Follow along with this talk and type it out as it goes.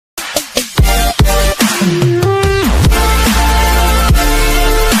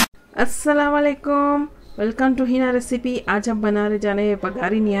अस्सलाम वालेकुम, welcome to Hina recipe. आज हम बनाने जाने हैं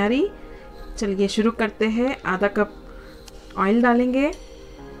बघारी निहारी। चलिए शुरू करते हैं। आधा कप ऑयल डालेंगे,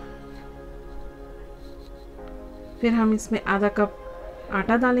 फिर हम इसमें आधा कप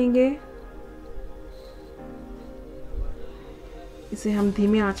आटा डालेंगे। इसे हम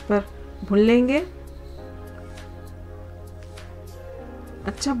धीमे आंच पर भून लेंगे,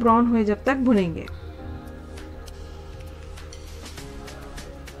 अच्छा ब्राउन हुए जब तक भुनेंगे।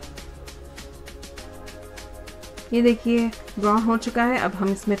 ये देखिए ब्राउन हो चुका है। अब हम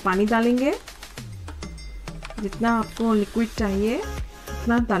इसमें पानी डालेंगे, जितना आपको लिक्विड चाहिए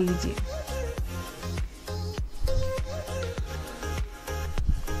उतना डाल लीजिए।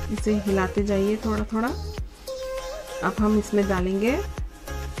 इसे हिलाते जाइए थोड़ा थोड़ा। अब हम इसमें डालेंगे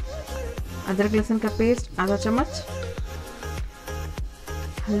अदरक लहसुन का पेस्ट आधा चम्मच,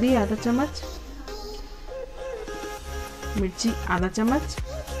 हल्दी आधा चम्मच, मिर्ची आधा चम्मच,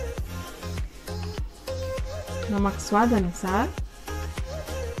 नमक स्वाद अनुसार।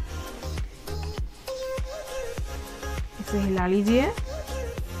 इसे हिला लीजिए,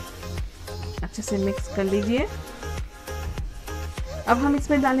 अच्छे से मिक्स कर लीजिए। अब हम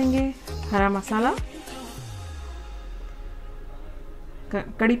इसमें डालेंगे हरा मसाला,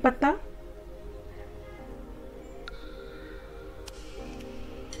 कड़ी पत्ता,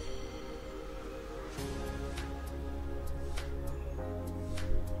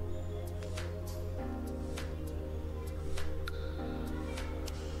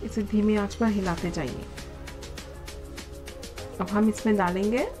 इसे धीमी आंच पर हिलाते जाइए। अब हम इसमें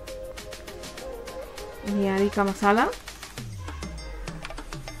डालेंगे निहारी का मसाला,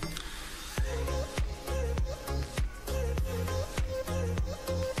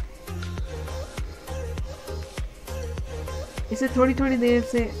 इसे थोड़ी थोड़ी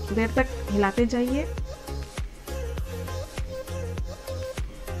देर तक हिलाते जाइए।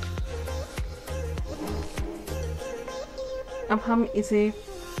 अब हम इसे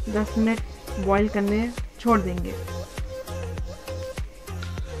 10 मिनट बॉईल करने छोड़ देंगे,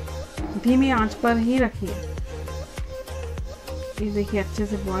 धीमी आंच पर ही रखिए। ये देखिए अच्छे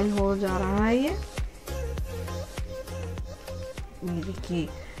से बॉईल हो जा रहा है। ये देखिए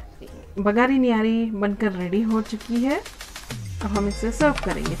बघारी निहारी बनकर रेडी हो चुकी है। अब हम इसे सर्व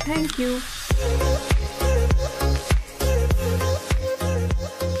करेंगे। Thank you.